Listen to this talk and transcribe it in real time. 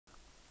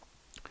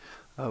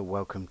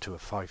Welcome to a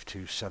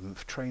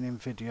 527th training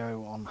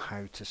video on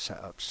how to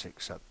set up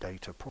 6-up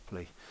data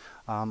properly.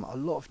 A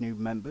lot of new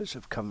members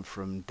have come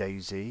from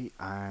DayZ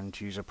and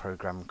use a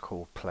program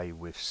called Play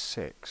with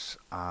 6.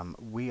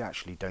 We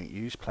actually don't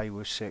use Play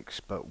with 6,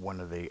 but one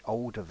of the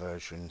older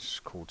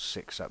versions called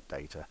 6-up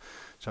data.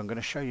 So I'm going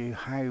to show you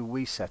how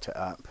we set it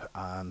up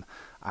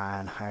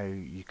and how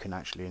you can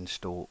actually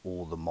install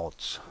all the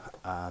mods.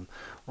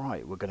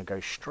 Right, we're going to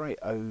go straight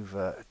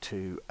over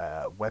to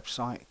a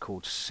website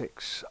called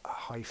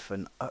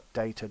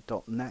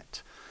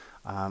 6-updata.net.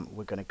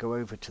 We're going to go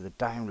over to the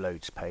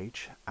downloads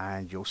page,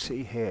 and you'll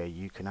see here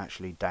you can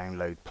actually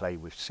download Play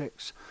with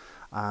 6.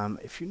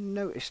 If you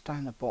notice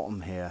down the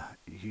bottom here,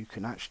 you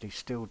can actually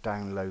still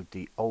download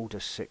the older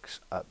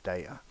 6-up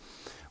data,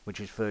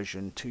 which is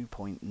version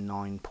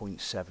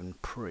 2.9.7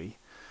 pre.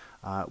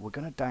 We're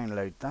going to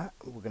download that.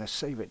 We're going to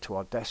save it to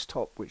our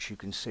desktop, which you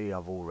can see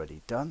I've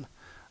already done,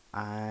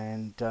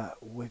 and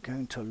we're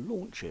going to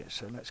launch it.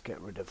 So let's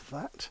get rid of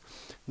that.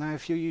 Now,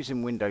 if you're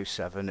using Windows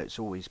 7, it's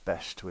always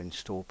best to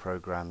install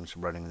programs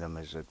running them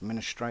as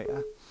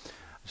administrator.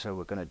 So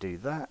we're going to do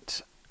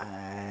that,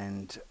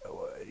 and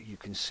you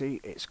can see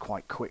it's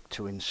quite quick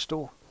to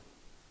install.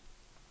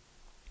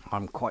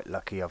 I'm quite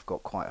lucky, I've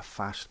got quite a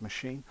fast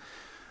machine.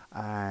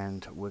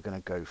 And we're going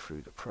to go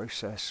through the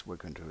process. We're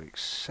going to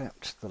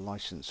accept the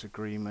license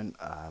agreement.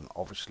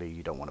 Obviously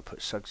you don't want to put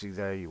Sugsy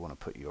there, you want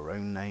to put your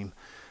own name,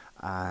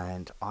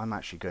 and I'm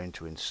actually going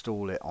to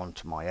install it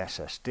onto my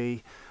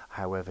SSD.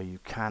 However, you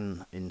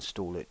can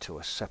install it to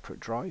a separate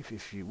drive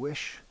if you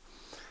wish,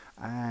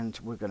 and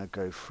we're going to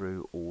go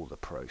through all the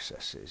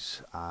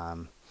processes.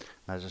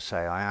 As I say,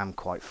 I am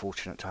quite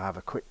fortunate to have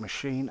a quick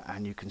machine,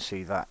 and you can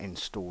see that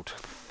installed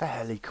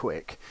fairly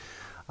quick.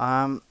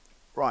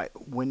 Right,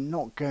 we're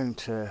not going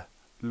to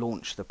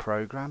launch the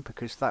program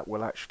because that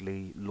will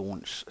actually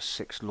launch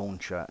 6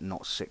 launcher,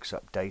 not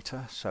 6-up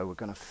data. So we're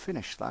going to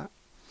finish that,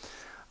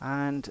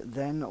 and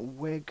then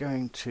we're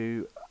going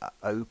to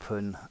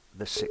open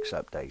the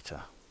 6-up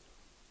data.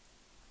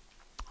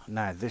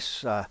 Now,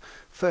 this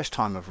first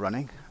time of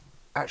running,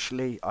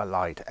 actually I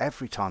lied.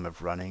 Every time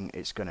of running,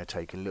 it's going to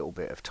take a little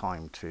bit of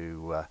time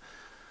to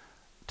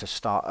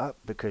start up,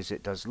 because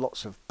it does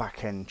lots of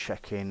back-end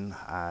check-in,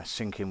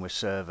 syncing with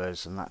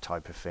servers and that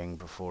type of thing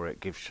before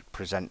it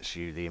presents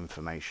you the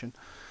information.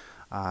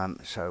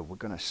 So we're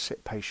going to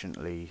sit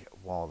patiently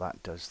while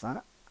that does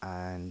that.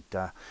 And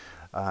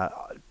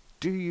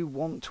do you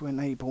want to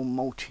enable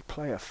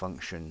multiplayer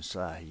functions?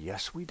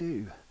 Yes, we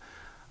do,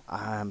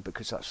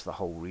 because that's the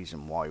whole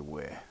reason why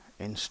we're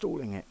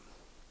installing it.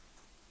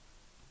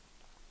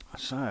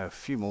 So a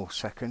few more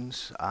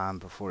seconds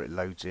before it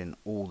loads in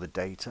all the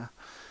data.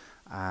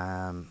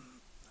 And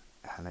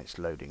it's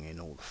loading in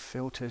all the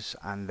filters,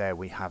 and there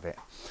we have it.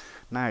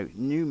 Now,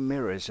 new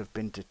mirrors have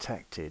been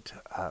detected.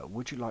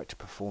 Would you like to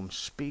perform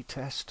speed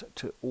test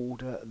to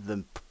order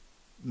the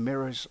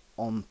mirrors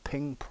on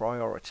ping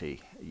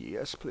priority?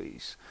 Yes,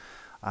 please.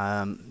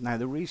 Now,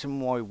 the reason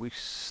why we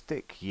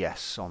stick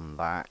yes on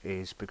that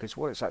is because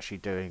what it's actually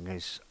doing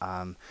is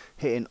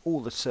hitting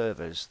all the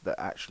servers that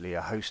actually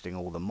are hosting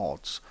all the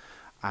mods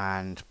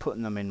and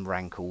putting them in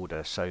rank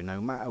order. So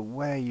no matter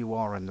where you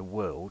are in the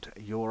world,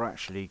 you're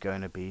actually going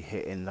to be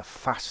hitting the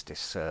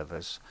fastest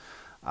servers,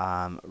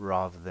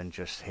 rather than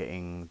just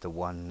hitting the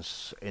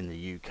ones in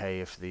the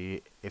UK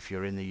if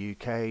you're in the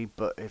UK.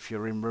 But if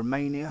you're in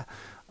Romania,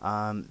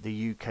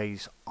 the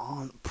UK's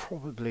aren't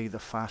probably the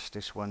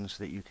fastest ones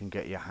that you can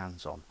get your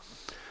hands on.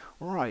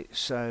 Right,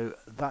 so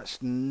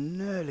that's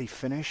nearly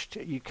finished.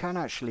 You can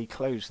actually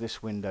close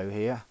this window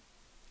here.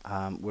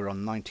 We're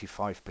on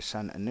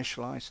 95%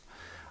 initialized,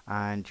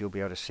 and you'll be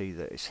able to see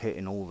that it's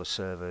hitting all the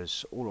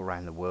servers all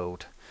around the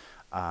world,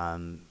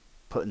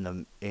 putting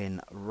them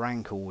in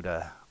rank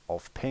order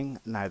of ping.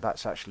 Now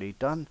that's actually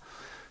done.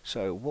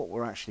 So what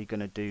we're actually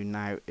going to do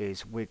now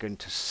is we're going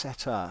to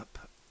set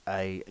up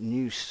a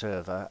new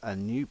server, a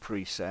new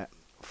preset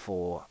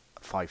for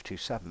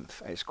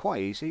 527th. It's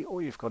quite easy.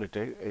 All you've got to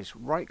do is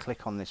right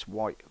click on this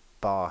white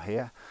bar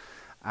here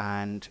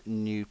and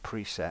new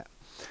preset.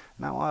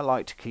 Now, I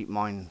like to keep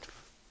my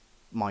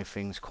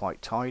things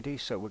quite tidy,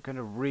 so we're going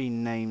to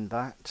rename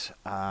that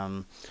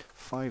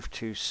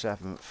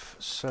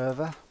 527th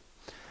server,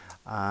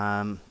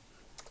 and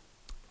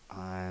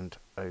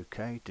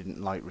OK,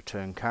 didn't like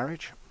return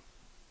carriage.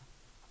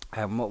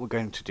 And what we're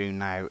going to do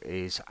now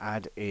is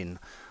add in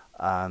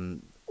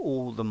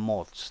all the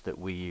mods that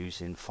we use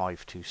in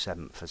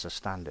 527th as a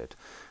standard.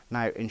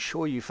 Now,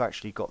 ensure you've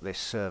actually got this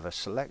server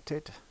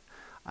selected,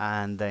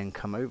 and then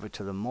come over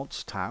to the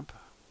mods tab,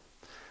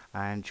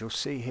 and you'll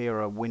see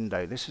here a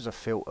window. This is a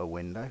filter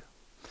window,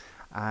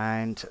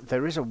 and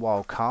there is a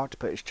wildcard,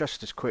 but it's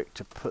just as quick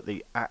to put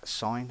the @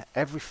 sign.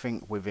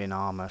 Everything within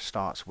Armour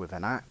starts with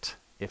an @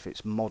 if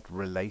it's mod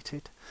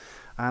related.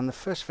 And the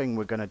first thing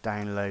we're going to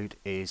download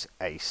is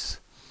ACE.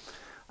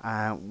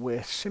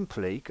 We're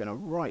simply going to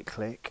right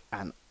click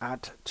and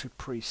add to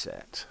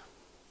preset.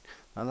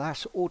 Now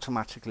that's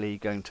automatically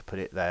going to put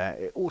it there.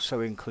 It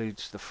also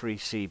includes the free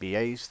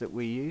CBAs that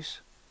we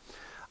use.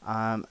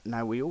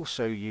 Now we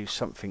also use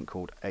something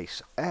called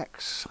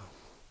AceX.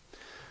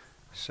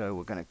 So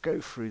we're going to go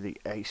through the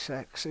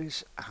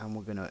AceXs and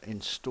we're going to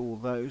install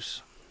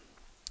those.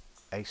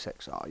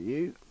 AceX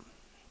RU,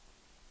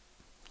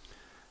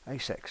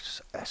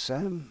 AceX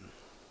SM,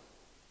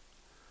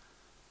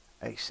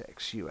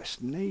 AceX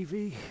US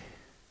Navy.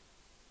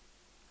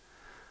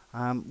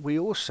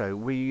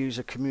 We use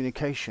a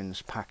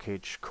communications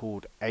package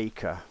called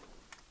Acre,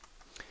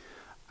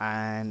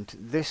 and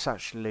this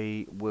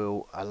actually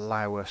will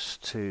allow us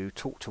to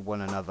talk to one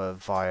another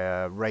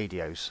via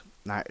radios.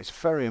 Now it's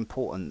very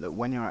important that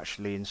when you're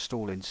actually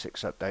installing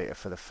 6UpData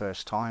for the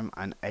first time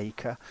and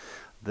Acre,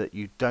 that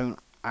you don't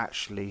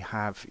actually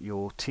have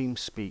your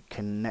TeamSpeak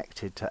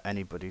connected to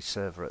anybody's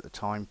server at the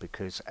time,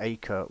 because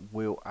Acre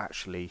will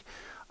actually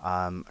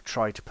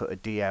try to put a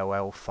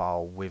DLL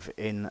file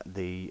within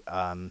the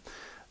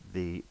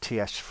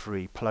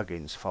TS3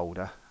 plugins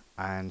folder,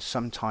 and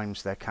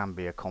sometimes there can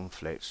be a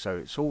conflict, so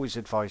it's always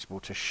advisable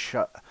to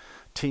shut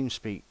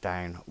TeamSpeak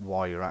down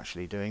while you're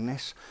actually doing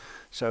this.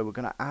 So we're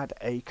going to add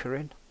Acre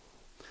in.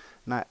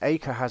 Now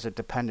Acre has a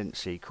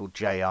dependency called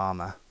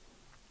JArmor.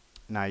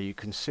 Now you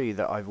can see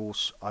that I've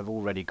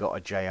already got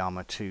a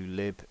JArmor 2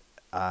 lib,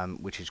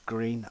 which is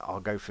green. I'll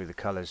go through the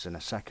colors in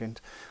a second,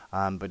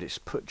 but it's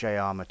put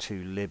JArmor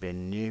 2 lib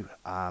in new,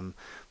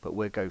 but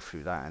we'll go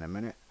through that in a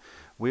minute.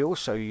 We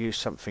also use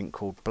something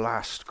called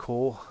Blast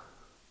Core.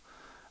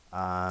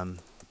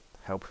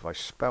 Help if I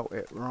spelt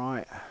it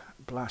right.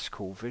 Blast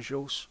Core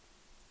Visuals,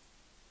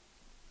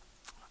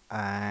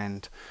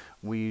 and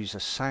we use a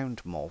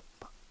sound mob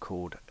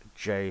called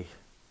JSRS,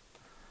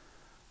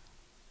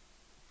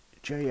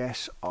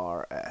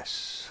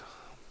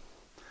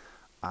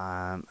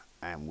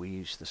 and we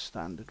use the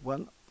standard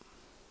one.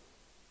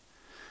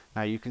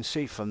 Now you can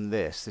see from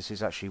this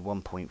is actually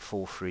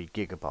 1.43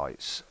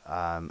 gigabytes,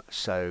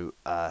 so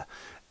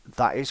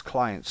that is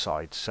client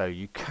side, so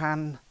you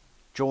can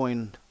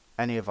join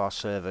any of our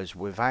servers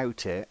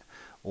without it,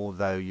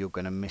 although you're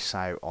going to miss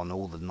out on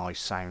all the nice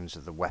sounds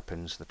of the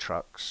weapons, the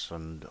trucks,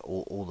 and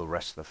all the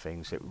rest of the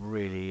things. It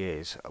really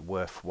is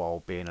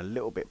worthwhile being a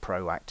little bit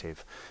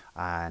proactive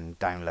and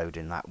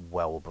downloading that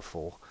well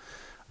before.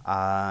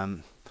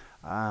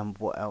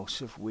 What else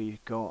have we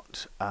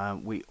got?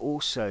 We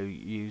also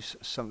use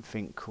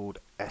something called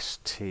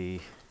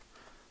ST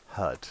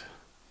HUD.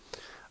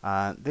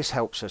 This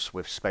helps us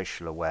with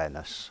spatial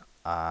awareness.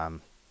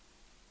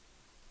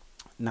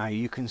 Now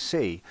you can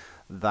see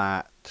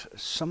that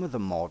some of the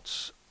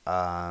mods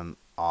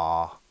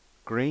are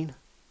green.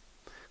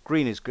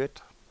 Green is good.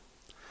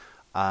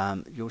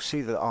 You'll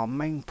see that our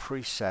main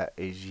preset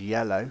is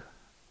yellow,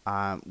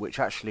 which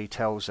actually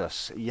tells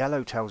us,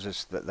 yellow tells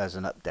us that there's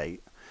an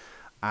update,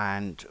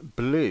 and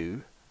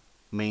blue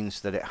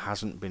means that it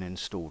hasn't been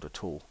installed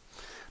at all.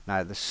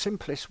 Now the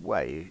simplest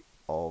way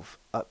of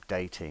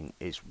updating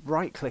is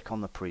right click on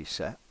the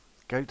preset,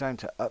 go down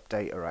to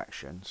Updater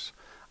Actions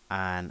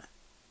and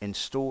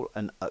install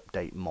and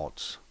update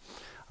mods.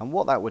 And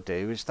what that would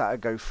do is that would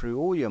go through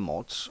all your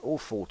mods, all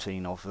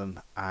 14 of them,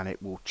 and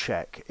it will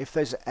check. If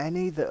there's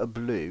any that are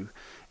blue,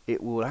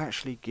 it will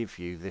actually give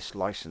you this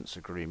license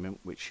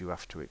agreement which you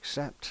have to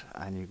accept,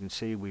 and you can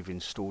see we've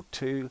installed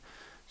 2,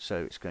 so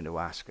it's going to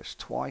ask us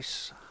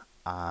twice.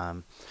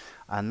 And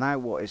now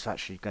what it's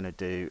actually going to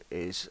do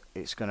is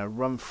it's going to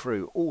run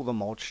through all the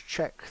mods,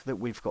 check that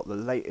we've got the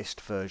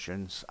latest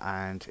versions,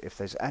 and if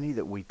there's any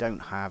that we don't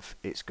have,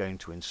 it's going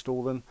to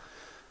install them.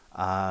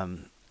 I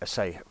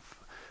say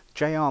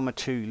JArmor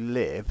 2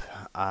 lib,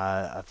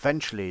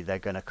 eventually they're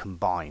going to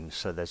combine,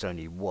 so there's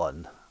only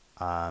one,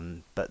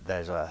 but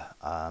there's a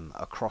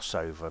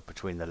crossover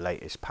between the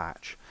latest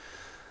patch.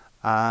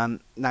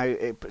 Now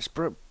it's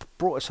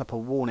brought us up a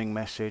warning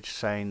message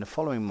saying the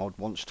following mod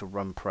wants to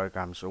run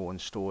programs or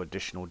install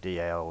additional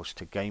DLLs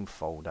to game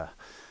folder,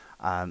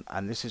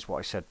 and this is what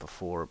I said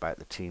before about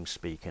the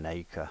TeamSpeak and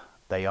Acre.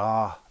 They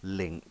are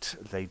linked,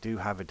 they do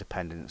have a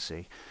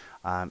dependency,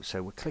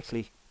 so we'll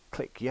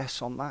click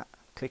yes on that,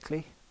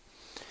 clickly,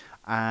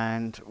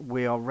 and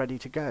we are ready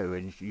to go,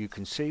 and you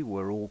can see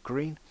we're all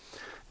green.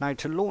 Now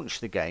to launch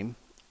the game,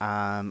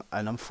 and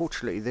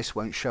unfortunately this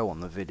won't show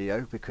on the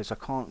video because I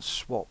can't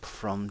swap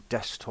from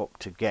desktop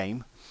to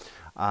game,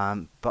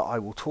 but I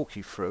will talk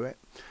you through it.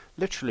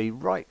 Literally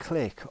right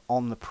click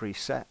on the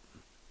preset,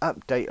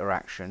 Updater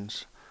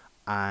Actions,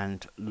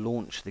 and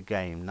launch the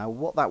game. Now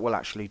what that will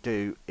actually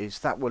do is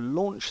that will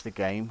launch the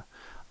game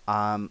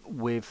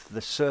with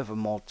the server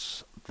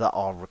mods that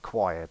are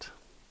required.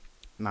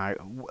 Now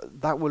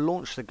that will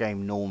launch the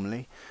game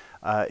normally.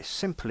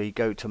 Simply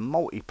go to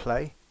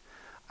multiplay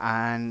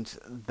and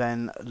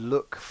then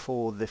look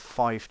for the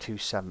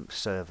 527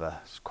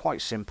 server. It's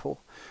quite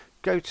simple.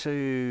 Go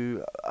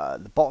to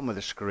the bottom of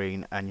the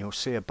screen and you'll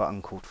see a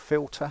button called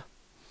filter.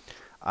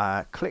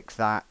 Click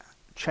that,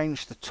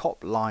 change the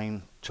top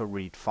line to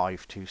read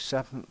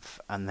 527th,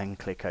 and then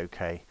click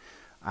OK,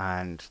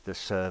 and the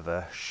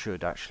server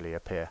should actually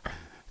appear.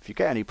 If you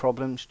get any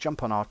problems,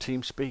 jump on our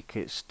TeamSpeak.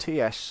 It's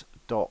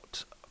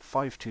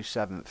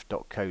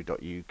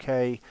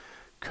ts.527th.co.uk.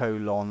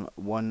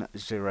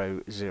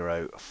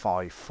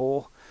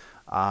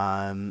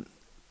 522:10054.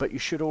 But you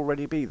should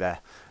already be there.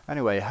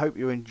 Anyway, I hope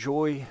you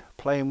enjoy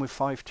playing with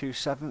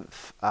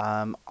 527th.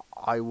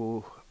 I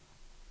will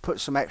put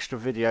some extra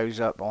videos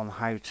up on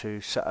how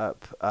to set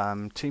up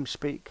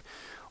TeamSpeak,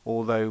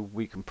 although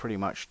we can pretty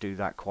much do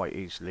that quite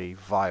easily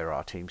via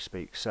our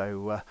TeamSpeak.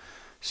 So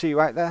see you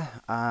out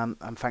there,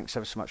 and thanks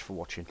ever so much for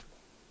watching.